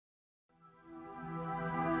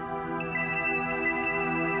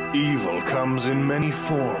Evil comes in many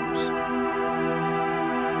forms.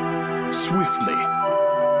 Swiftly.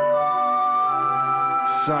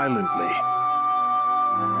 Silently.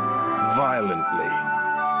 Violently.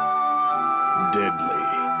 Deadly.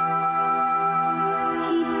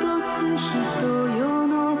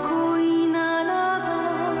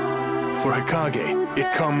 For Hikage,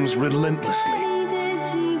 it comes relentlessly.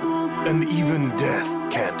 And even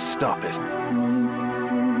death can't stop it.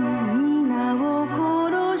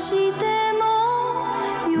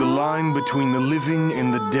 The line between the living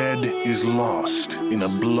and the dead is lost in a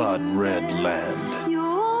blood-red land.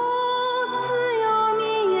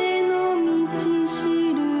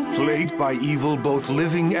 Plagued by evil, both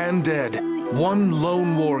living and dead, one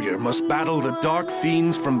lone warrior must battle the dark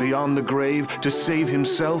fiends from beyond the grave to save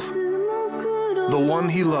himself, the one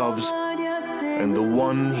he loves, and the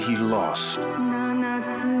one he lost.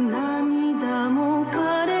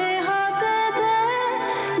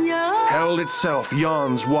 Hell itself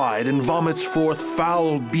yawns wide and vomits forth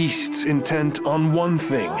foul beasts intent on one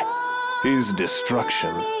thing, his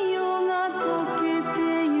destruction.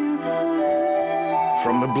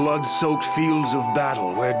 From the blood-soaked fields of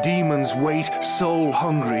battle where demons wait,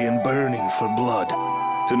 soul-hungry and burning for blood,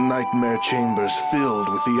 to nightmare chambers filled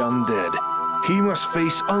with the undead, he must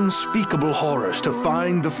face unspeakable horrors to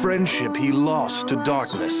find the friendship he lost to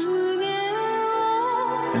darkness,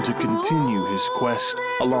 and to continue his quest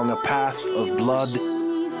along a path of blood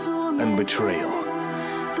and betrayal.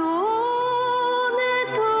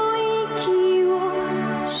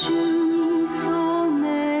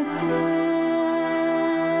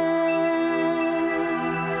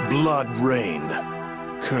 Blood Rain,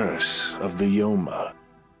 Curse of the Yoma.